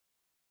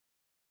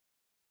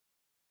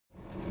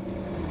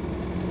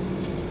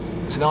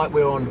Tonight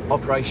we're on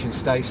Operation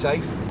Stay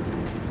Safe,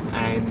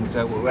 and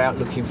we're out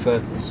looking for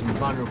some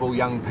vulnerable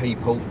young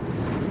people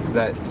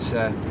that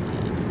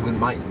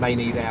may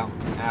need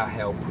our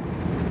help.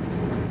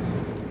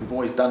 We've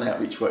always done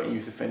outreach work in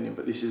youth offending,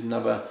 but this is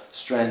another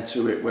strand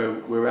to it where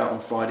we're out on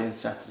Friday and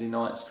Saturday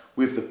nights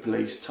with the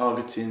police,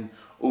 targeting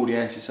all the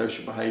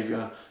antisocial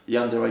behaviour, the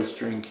underage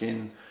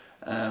drinking,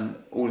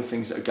 all the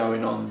things that are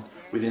going on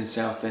within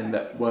Southend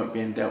that weren't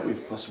being dealt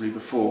with possibly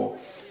before.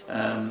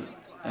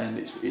 And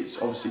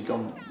it's obviously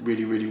gone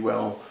really, really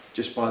well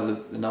just by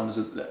the numbers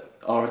that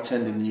are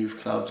attending the youth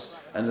clubs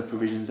and the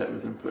provisions that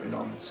we've been putting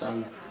on.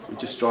 So we're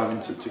just striving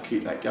to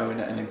keep that going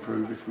and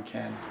improve if we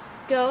can.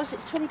 Girls,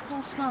 it's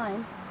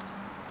 9:20.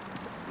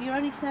 You're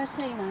only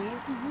 13, are you?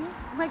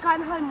 Mm-hmm. We're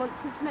going home once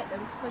we've met them,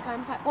 because we're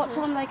going back What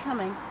time are they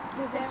coming?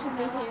 They should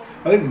be here.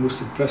 I think the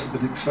most impressive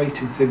and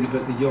exciting thing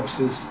about the YOS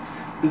is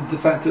the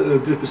fact that they're a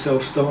group of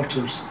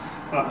self-starters.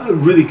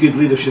 Really good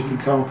leadership in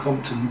Carl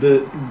Compton,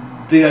 but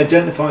they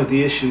identify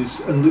the issues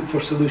and look for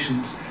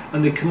solutions,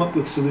 and they come up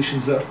with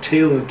solutions that are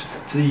tailored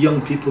to the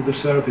young people they're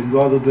serving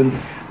rather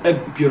than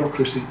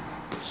bureaucracy.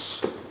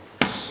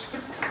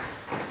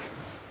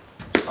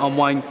 I'm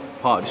Wayne,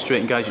 part of the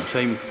street engagement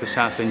team for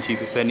Southend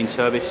Youth Offending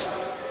Service.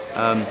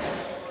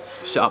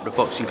 Set up the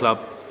boxing club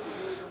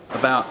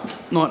about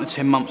 9 to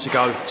 10 months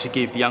ago to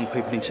give the young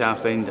people in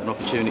Southend an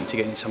opportunity to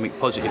get into something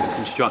positive and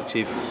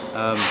constructive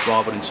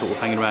rather than sort of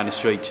hanging around the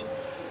streets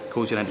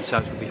causing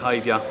antisocial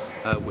behaviour,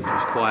 which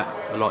was quite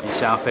a lot in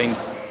Southend.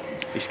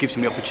 This gives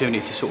them the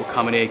opportunity to sort of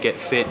come in here, get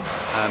fit,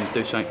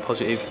 do something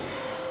positive,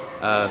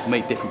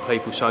 meet different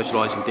people,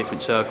 socialise in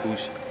different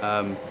circles,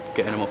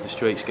 getting them off the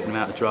streets, getting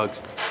them out of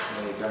drugs.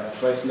 There you go.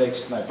 Both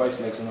legs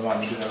on the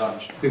line, you're doing a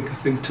lunge. I think a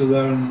thing to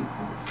learn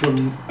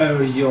from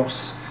our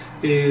YOS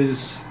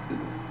is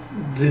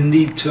the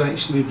need to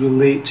actually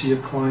relate to your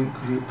client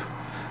group,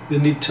 the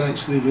need to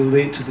actually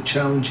relate to the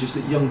challenges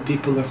that young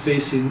people are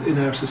facing in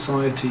our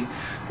society.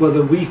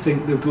 Whether we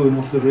think they're going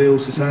off the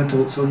rails as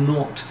adults or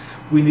not,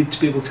 we need to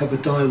be able to have a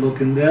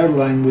dialogue in their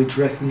language,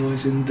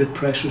 recognising the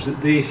pressures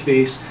that they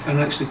face, and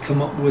actually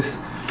come up with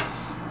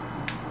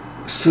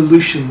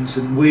solutions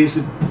and ways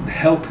of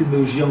helping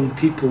those young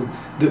people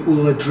that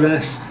will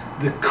address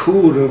the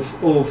core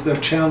of their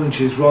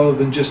challenges rather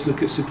than just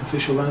look at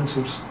superficial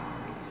answers.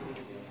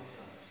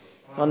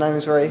 My name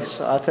is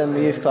Reese. I attend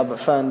the youth club at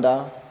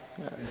Ferndale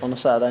on a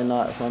Saturday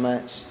night with my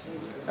mates.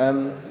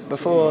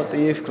 Before the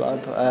youth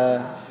club,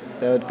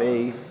 there would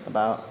be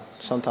about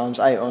sometimes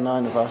 8 or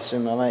 9 of us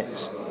in my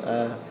mates'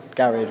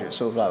 garage. It's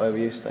sort of like where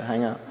we used to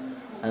hang out.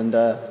 And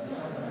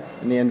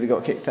in the end we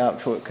got kicked out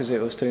because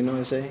it was too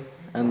noisy,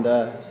 and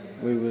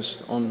we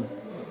was on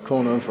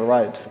corner of a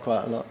road for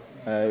quite a lot.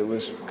 It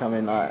was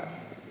becoming like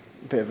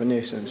a bit of a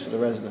nuisance for the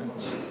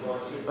residents.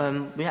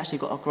 We actually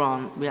got a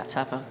grant. We had to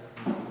have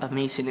a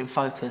meeting in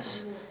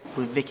focus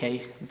with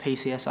Vicky, the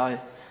PCSO,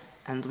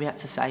 and we had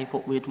to say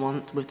what we'd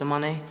want with the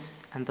money,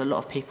 and a lot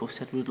of people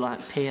said we'd like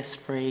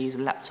PS3s,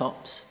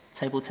 laptops,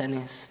 table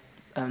tennis,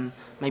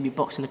 maybe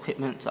boxing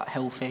equipment, like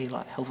health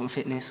and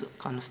fitness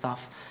kind of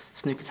stuff,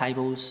 snooker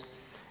tables,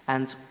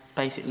 and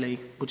basically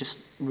we just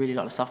really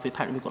like the stuff.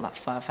 Apparently we've got like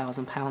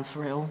 £5,000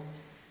 for it all.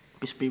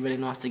 It'd just be really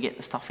nice to get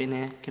the stuff in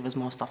here, give us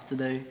more stuff to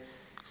do,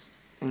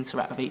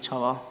 interact with each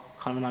other,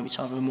 kind of know each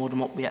other more than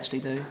what we actually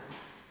do.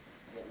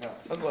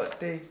 I've got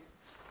D.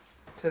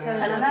 Tell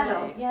an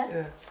adult,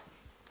 yeah.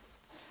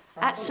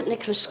 At St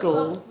Nicholas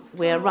School,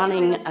 we're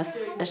running a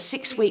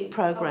 6-week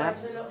programme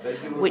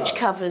which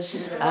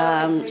covers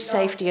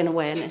safety and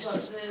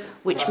awareness,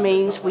 which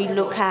means we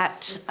look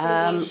at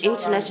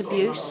internet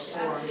abuse,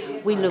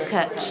 we look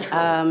at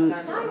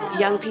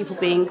young people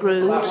being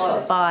groomed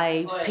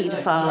by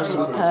paedophiles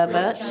and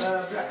perverts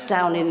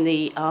down in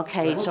the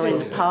arcades or in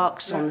the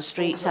parks, on the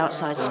streets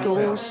outside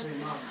schools.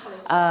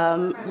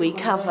 We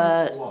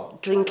cover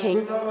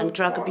drinking and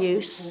drug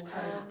abuse.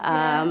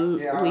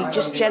 We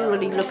just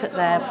generally look at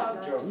their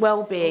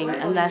well-being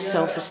and their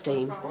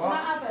self-esteem.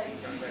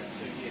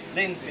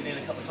 Lynn's been in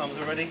a couple of times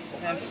already.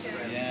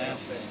 Yeah.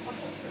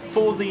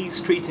 Before the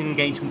street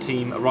engagement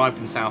team arrived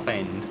in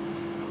Southend,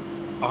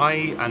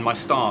 I and my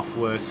staff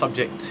were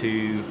subject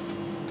to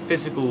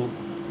physical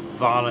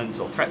violence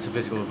or threats of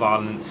physical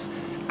violence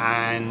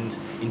and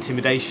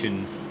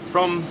intimidation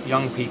from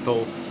young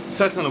people,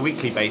 certainly on a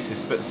weekly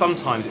basis, but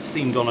sometimes it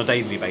seemed on a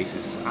daily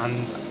basis,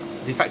 and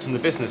the effect on the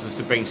business was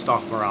to bring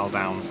staff morale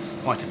down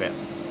quite a bit.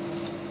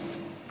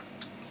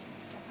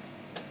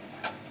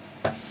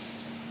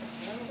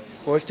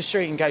 Well, if the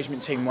street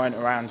engagement team weren't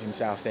around in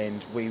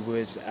Southend, we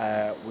would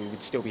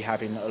still be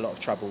having a lot of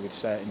trouble with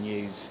certain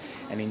youths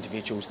and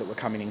individuals that were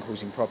coming in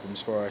causing problems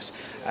for us.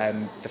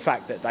 The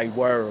fact that they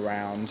were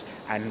around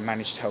and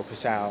managed to help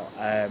us out,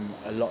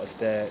 a lot of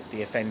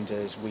the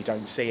offenders we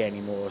don't see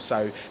anymore,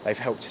 so they've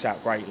helped us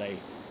out greatly.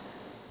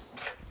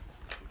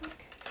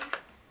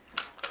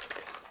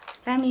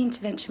 Family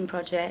Intervention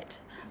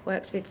Project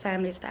works with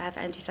families that have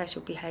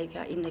antisocial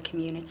behaviour in the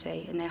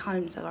community, and their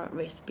homes are at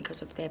risk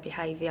because of their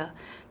behaviour.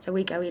 So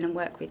we go in and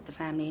work with the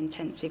family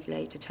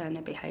intensively to turn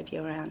their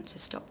behaviour around to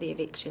stop the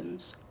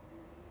evictions.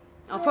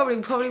 I probably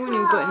wouldn't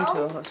have got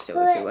into a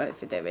hostel if it weren't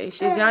for Debbie.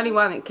 She's the only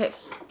one that kept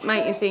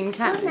making things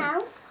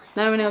happen.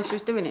 No one else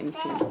was doing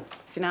anything,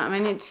 if you know what I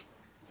mean. It just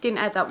didn't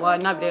add up why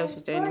nobody else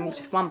was doing it.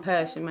 Just one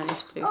person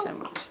managed to do so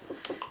much.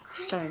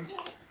 It's strange.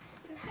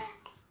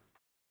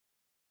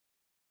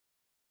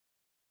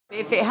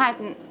 If it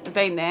hadn't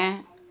been there,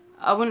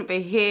 I wouldn't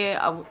be here.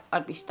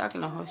 I'd be stuck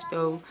in a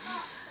hostel.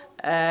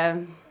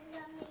 I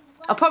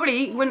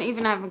probably wouldn't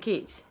even have my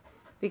kids,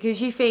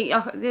 because you think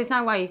there's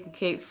no way you could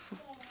keep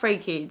 3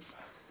 kids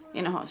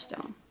in a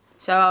hostel.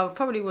 So I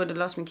probably would have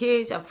lost my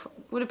kids. I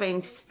would have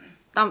been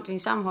dumped in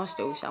some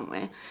hostel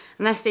somewhere,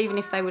 and that's even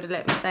if they would have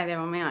let me stay there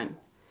on my own.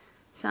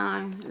 So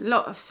a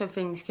lot of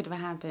things could have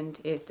happened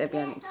if Debbie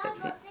hadn't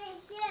accepted.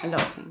 A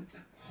lot of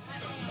things.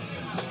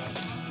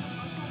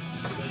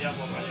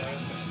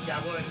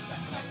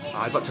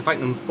 I'd like to thank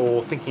them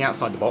for thinking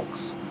outside the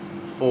box,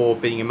 for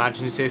being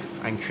imaginative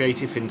and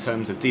creative in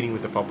terms of dealing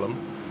with the problem,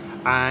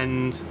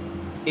 and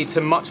it's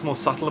a much more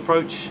subtle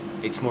approach.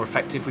 It's more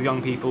effective with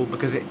young people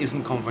because it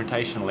isn't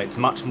confrontational. It's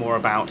much more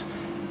about,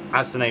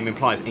 as the name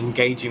implies,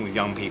 engaging with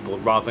young people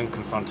rather than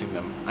confronting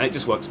them, and it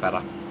just works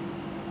better.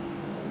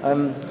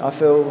 I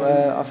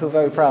feel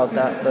very proud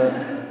that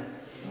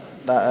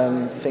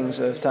things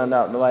have turned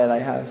out the way they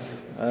have.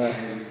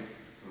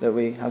 That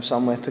we have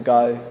somewhere to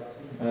go.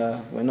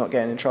 We're not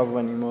getting in trouble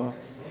anymore,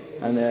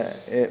 and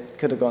it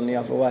could have gone the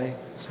other way.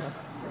 So.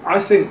 I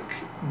think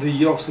the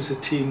YOS is a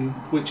team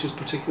which is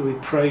particularly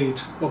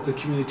proud of the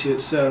community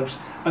it serves,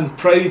 and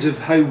proud of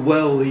how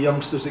well the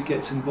youngsters it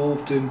gets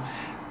involved in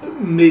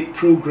make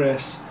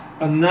progress,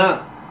 and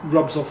that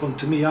rubs off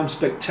onto me. I'm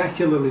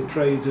spectacularly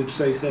proud of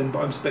Southend,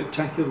 but I'm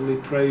spectacularly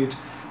proud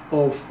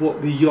of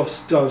what the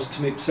YOS does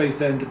to make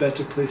Southend a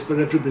better place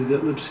for everybody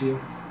that lives here.